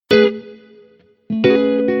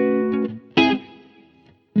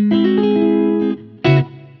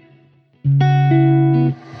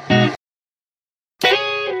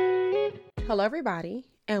Hello, everybody,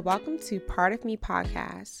 and welcome to Part of Me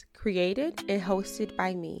podcast, created and hosted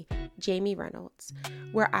by me, Jamie Reynolds,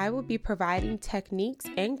 where I will be providing techniques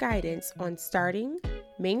and guidance on starting,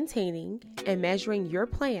 maintaining, and measuring your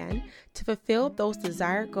plan to fulfill those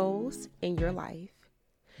desired goals in your life.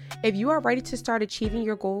 If you are ready to start achieving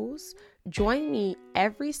your goals, join me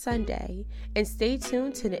every Sunday and stay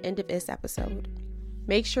tuned to the end of this episode.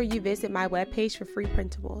 Make sure you visit my webpage for free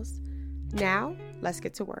printables. Now, let's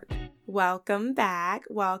get to work. Welcome back.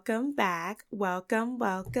 Welcome back. Welcome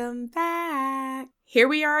back. Here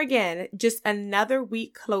we are again, just another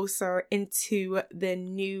week closer into the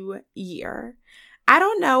new year. I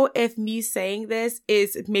don't know if me saying this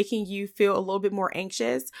is making you feel a little bit more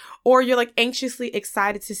anxious, or you're like anxiously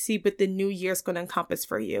excited to see what the new year is going to encompass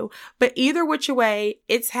for you. But either which way,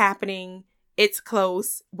 it's happening. It's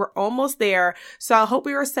close. We're almost there. So I hope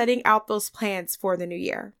we are setting out those plans for the new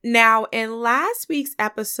year. Now, in last week's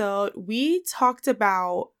episode, we talked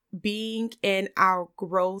about being in our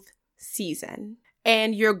growth season.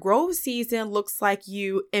 And your growth season looks like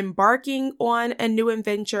you embarking on a new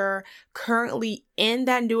adventure, currently in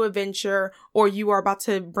that new adventure, or you are about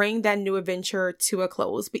to bring that new adventure to a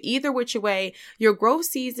close. But either which way, your growth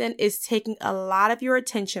season is taking a lot of your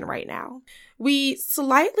attention right now. We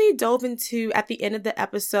slightly dove into, at the end of the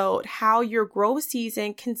episode, how your growth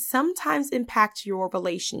season can sometimes impact your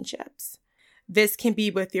relationships. This can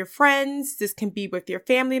be with your friends, this can be with your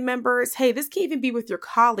family members. Hey, this can even be with your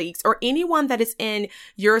colleagues or anyone that is in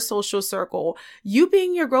your social circle. You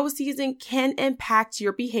being your growth season can impact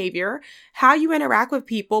your behavior, how you interact with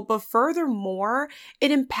people, but furthermore,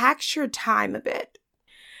 it impacts your time a bit.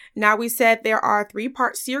 Now, we said there are 3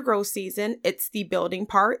 parts to your growth season. It's the building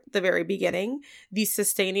part, the very beginning, the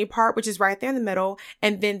sustaining part, which is right there in the middle,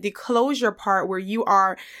 and then the closure part where you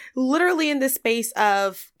are literally in the space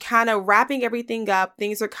of kind of wrapping everything up.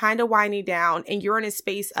 Things are kind of winding down and you're in a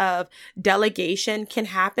space of delegation can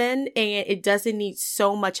happen and it doesn't need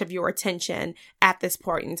so much of your attention at this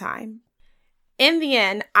point in time. In the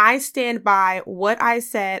end, I stand by what I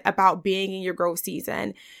said about being in your growth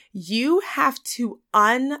season. You have to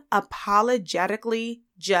unapologetically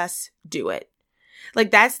just do it.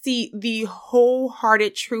 Like that's the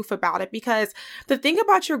wholehearted truth about it, because the thing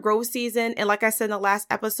about your growth season, and like I said in the last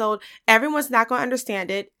episode, everyone's not going to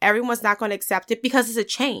understand it. Everyone's not going to accept it because it's a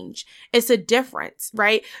change. It's a difference,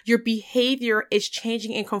 right? Your behavior is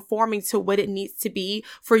changing and conforming to what it needs to be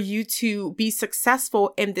for you to be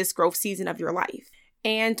successful in this growth season of your life.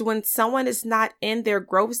 And when someone is not in their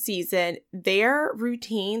growth season, their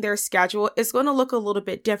routine, their schedule is going to look a little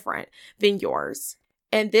bit different than yours.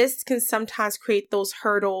 And this can sometimes create those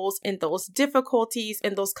hurdles and those difficulties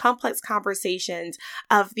and those complex conversations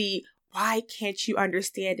of the, why can't you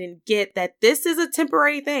understand and get that this is a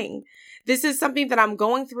temporary thing? This is something that I'm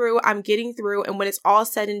going through, I'm getting through. And when it's all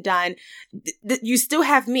said and done, you still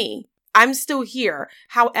have me. I'm still here.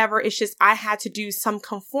 However, it's just I had to do some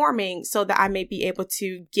conforming so that I may be able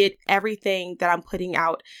to get everything that I'm putting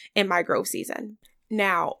out in my growth season.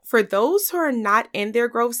 Now, for those who are not in their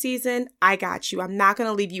growth season, I got you. I'm not going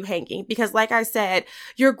to leave you hanging because like I said,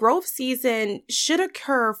 your growth season should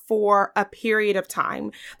occur for a period of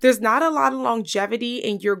time. There's not a lot of longevity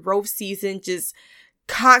in your growth season just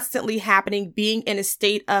constantly happening, being in a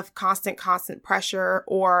state of constant pressure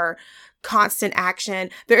or constant action.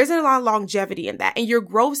 There isn't a lot of longevity in that. And your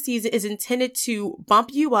growth season is intended to bump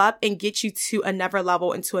you up and get you to another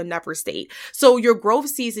level into another state. So your growth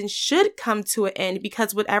season should come to an end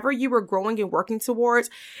because whatever you were growing and working towards,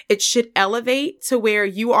 it should elevate to where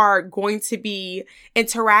you are going to be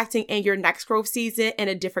interacting in your next growth season in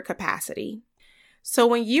a different capacity. So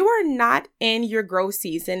when you are not in your growth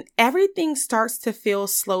season, everything starts to feel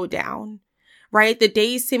slowed down, right? The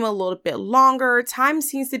days seem a little bit longer. Time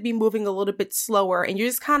seems to be moving a little bit slower. And you're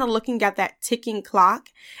just kind of looking at that ticking clock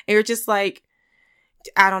and you're just like,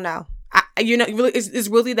 I don't know. It's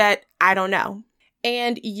really that I don't know.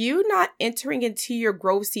 And you not entering into your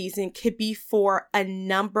growth season could be for a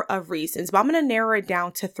number of reasons, but I'm going to narrow it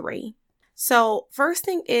down to 3. So first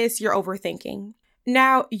thing is you're overthinking.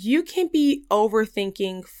 Now, you can be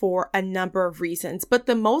overthinking for a number of reasons, but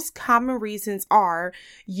the most common reasons are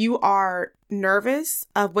you are nervous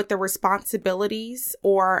of what the responsibilities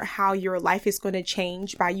or how your life is going to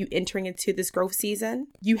change by you entering into this growth season.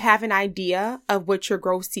 You have an idea of what your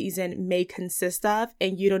growth season may consist of,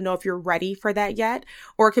 and you don't know if you're ready for that yet.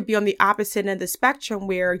 Or it could be on the opposite end of the spectrum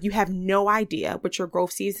where you have no idea what your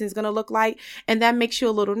growth season is going to look like, and that makes you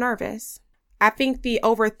a little nervous. I think the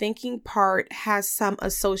overthinking part has some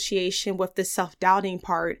association with the self-doubting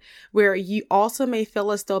part, where you also may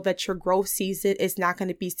feel as though that your growth season is not going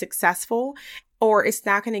to be successful. or it's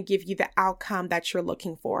not going to give you the outcome that you're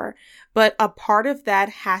looking for. But a part of that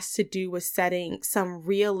has to do with setting some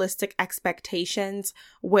realistic expectations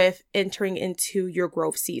with entering into your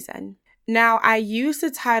growth season. Now, I use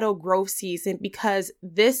the title growth season because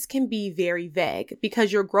this can be very vague,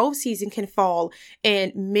 because your growth season can fall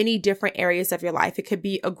in many different areas of your life. It could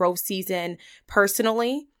be a growth season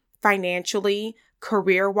personally, financially,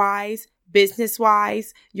 career-wise,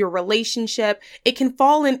 business-wise, your relationship. It can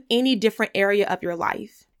fall in any different area of your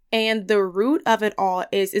life. And the root of it all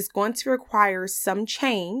is it's going to require some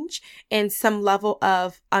change and some level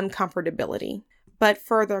of uncomfortability. But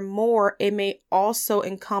furthermore, it may also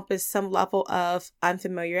encompass some level of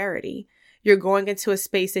unfamiliarity. You're going into a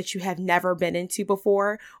space that you have never been into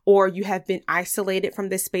before, or you have been isolated from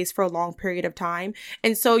this space for a long period of time.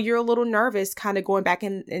 And so you're a little nervous kind of going back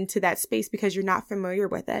into that space because you're not familiar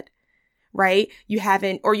with it, right? You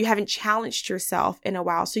haven't challenged yourself in a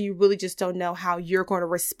while. So you really just don't know how you're going to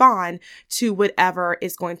respond to whatever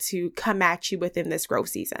is going to come at you within this growth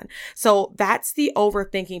season. So that's the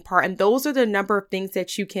overthinking part. And those are the number of things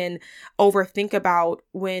that you can overthink about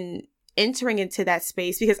when entering into that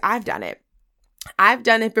space, because I've done it. I've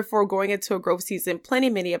done it before going into a growth season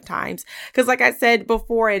many of times. Because like I said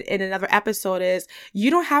before in another episode is, you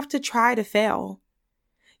don't have to try to fail.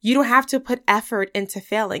 You don't have to put effort into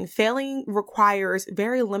failing. Failing requires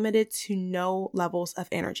very limited to no levels of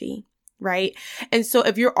energy, right? And so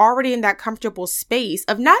if you're already in that comfortable space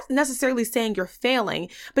of not necessarily saying you're failing,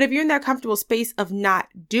 but if you're in that comfortable space of not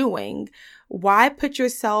doing, why put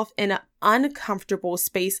yourself in an uncomfortable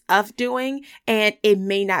space of doing, and it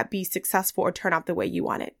may not be successful or turn out the way you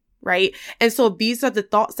want it, right? And so these are the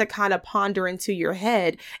thoughts that kind of ponder into your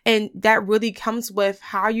head. And that really comes with,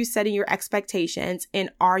 how are you setting your expectations,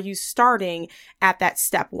 and are you starting at that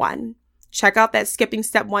step one? Check out that skipping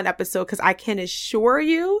step one episode, because I can assure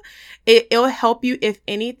you it'll help you, if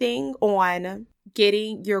anything, on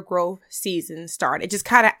getting your growth season started. It just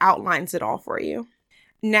kind of outlines it all for you.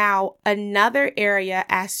 Now, another area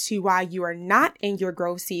as to why you are not in your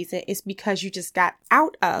growth season is because you just got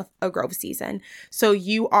out of a growth season. So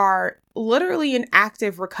you are literally in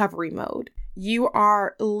active recovery mode. You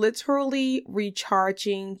are literally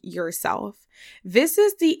recharging yourself. This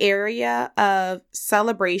is the area of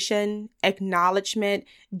celebration, acknowledgement,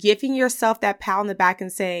 giving yourself that pat on the back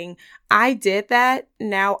and saying, I did that.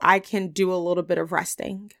 Now I can do a little bit of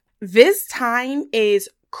resting. This time is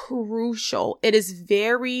crucial. It is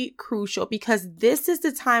very crucial, because this is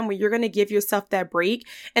the time where you're going to give yourself that break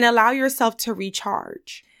and allow yourself to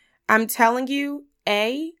recharge. I'm telling you,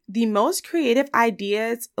 the most creative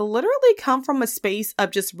ideas literally come from a space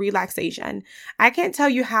of just relaxation. I can't tell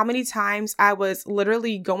you how many times I was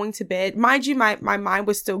literally going to bed. Mind you, my mind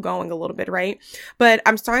was still going a little bit, right? But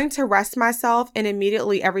I'm starting to rest myself, and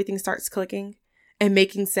immediately everything starts clicking and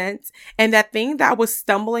making sense. And that thing that I was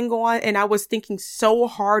stumbling on and I was thinking so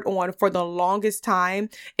hard on for the longest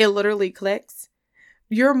time, it literally clicks.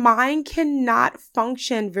 Your mind cannot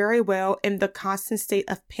function very well in the constant state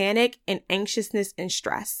of panic and anxiousness and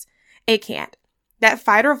stress. It can't. That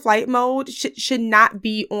fight or flight mode should not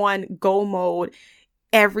be on go mode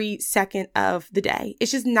every second of the day.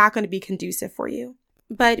 It's just not going to be conducive for you.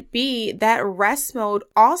 But B, that rest mode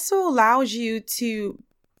also allows you to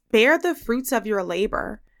bear the fruits of your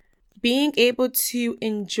labor, being able to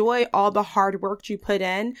enjoy all the hard work you put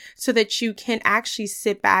in so that you can actually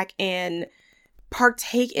sit back and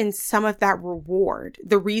partake in some of that reward,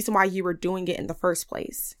 the reason why you were doing it in the first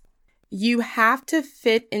place. You have to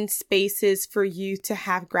fit in spaces for you to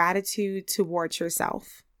have gratitude towards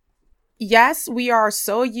yourself. Yes, we are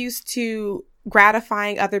so used to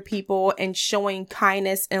gratifying other people and showing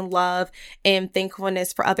kindness and love and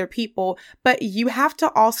thankfulness for other people, but you have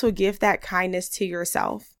to also give that kindness to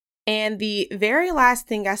yourself. And the very last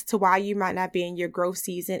thing as to why you might not be in your growth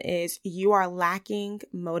season is you are lacking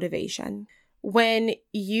motivation. When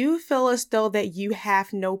you feel as though that you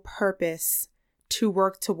have no purpose to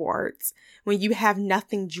work towards, when you have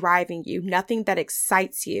nothing driving you, nothing that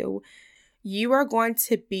excites you, you are going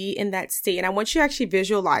to be in that state. And I want you to actually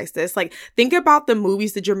visualize this. Like, think about the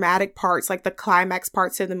movies, the dramatic parts, like the climax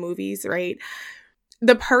parts of the movies, right?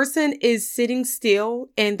 The person is sitting still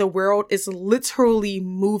and the world is literally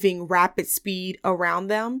moving rapid speed around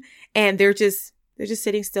them. And they're just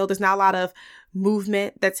sitting still. There's not a lot of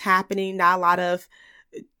movement that's happening, not a lot of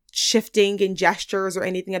shifting and gestures or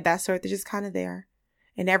anything of that sort. They're just kind of there.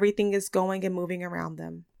 And everything is going and moving around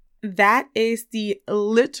them. That is the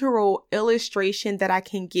literal illustration that I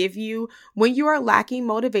can give you when you are lacking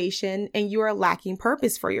motivation and you are lacking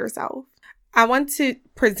purpose for yourself. I want to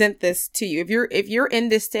present this to you. If you're in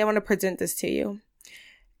this state, I want to present this to you.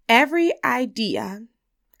 Every idea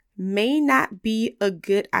may not be a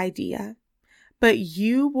good idea, but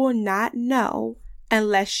you will not know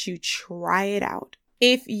unless you try it out.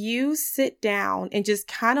 If you sit down and just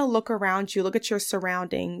kind of look around you, look at your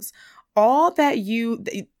surroundings, all that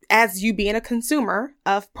as you being a consumer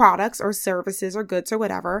of products or services or goods or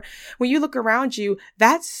whatever, when you look around you,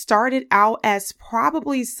 that started out as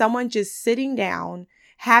probably someone just sitting down,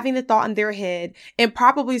 having the thought in their head, and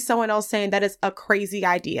probably someone else saying that is a crazy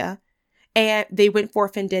idea. And they went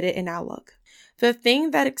forth and did it, and now look. The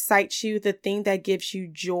thing that excites you, the thing that gives you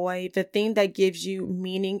joy, the thing that gives you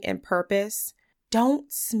meaning and purpose,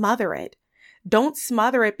 don't smother it. Don't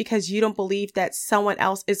smother it because you don't believe that someone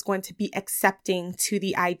else is going to be accepting to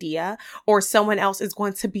the idea, or someone else is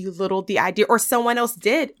going to belittle the idea, or someone else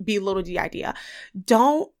did belittle the idea.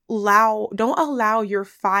 Don't allow your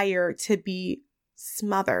fire to be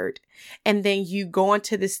smothered. And then you go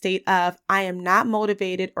into the state of, I am not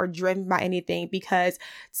motivated or driven by anything because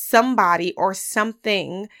somebody or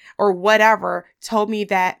something or whatever told me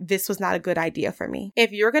that this was not a good idea for me.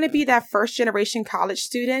 If you're going to be that first generation college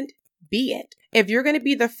student, be it. If you're going to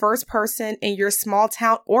be the first person in your small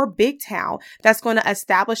town or big town that's going to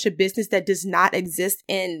establish a business that does not exist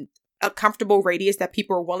in a comfortable radius that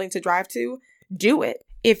people are willing to drive to, do it.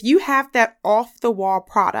 If you have that off-the-wall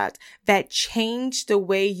product that changed the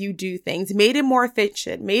way you do things, made it more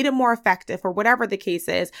efficient, made it more effective, or whatever the case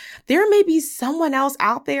is, there may be someone else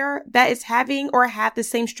out there that is having or have the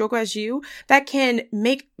same struggle as you that can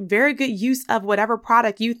make very good use of whatever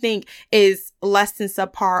product you think is less than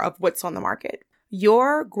subpar of what's on the market.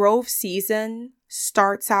 Your growth season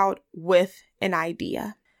starts out with an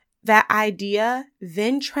idea. That idea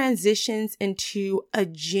then transitions into a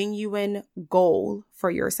genuine goal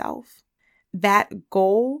for yourself. That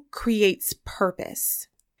goal creates purpose,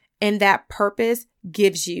 and that purpose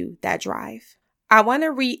gives you that drive. I want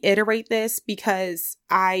to reiterate this because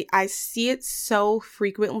I see it so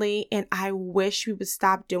frequently, and I wish we would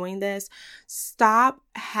stop doing this. Stop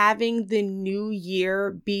having the new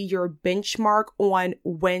year be your benchmark on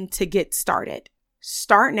when to get started.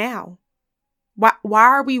 Start now. Why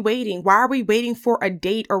are we waiting? Why are we waiting for a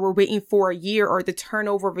date, or we're waiting for a year or the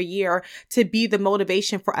turnover of a year to be the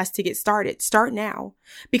motivation for us to get started? Start now.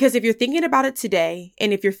 Because if you're thinking about it today,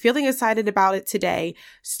 and if you're feeling excited about it today,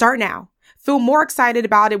 start now. Feel more excited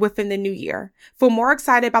about it within the new year. Feel more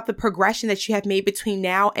excited about the progression that you have made between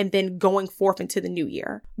now and then going forth into the new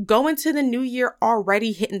year. Go into the new year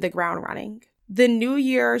already hitting the ground running. The new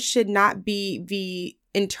year should not be the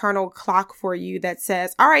internal clock for you that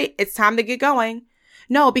says, all right, it's time to get going.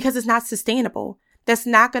 No, because it's not sustainable. That's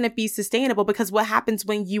not going to be sustainable, because what happens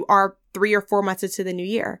when you are 3 or 4 months into the new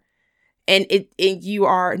year and you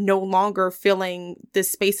are no longer feeling the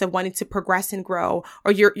space of wanting to progress and grow,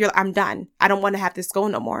 or you're I'm done. I don't want to have this go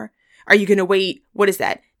no more. Are you going to wait? What is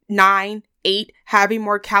that? 9, 8, having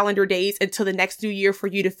more calendar days until the next new year for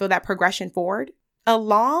you to feel that progression forward?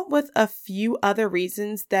 Along with a few other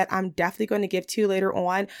reasons that I'm definitely going to give to you later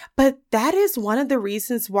on. But that is one of the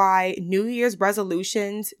reasons why New Year's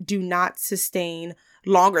resolutions do not sustain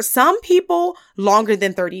longer. Some people longer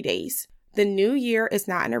than 30 days. The new year is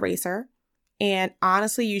not an eraser. And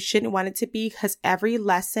honestly, you shouldn't want it to be, because every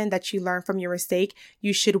lesson that you learn from your mistake,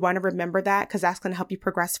 you should want to remember that, because that's going to help you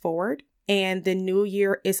progress forward. And the new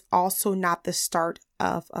year is also not the start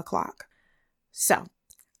of a clock. So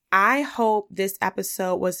I hope this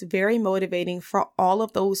episode was very motivating for all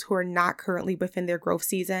of those who are not currently within their growth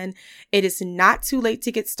season. It is not too late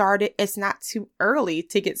to get started. It's not too early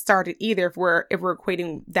to get started either, if we're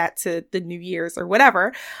equating that to the New Year's or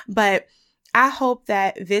whatever. But I hope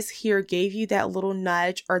that this here gave you that little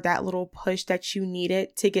nudge or that little push that you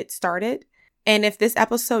needed to get started. And if this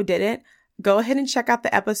episode didn't, go ahead and check out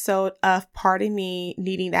the episode of Pardon Me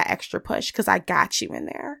Needing That Extra Push, because I got you in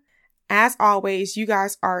there. As always, you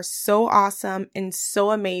guys are so awesome and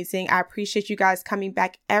so amazing. I appreciate you guys coming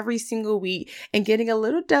back every single week and getting a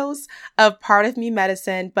little dose of Part of Me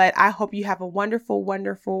medicine. But I hope you have a wonderful,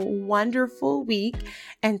 wonderful, wonderful week.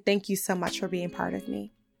 And thank you so much for being part of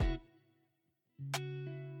me.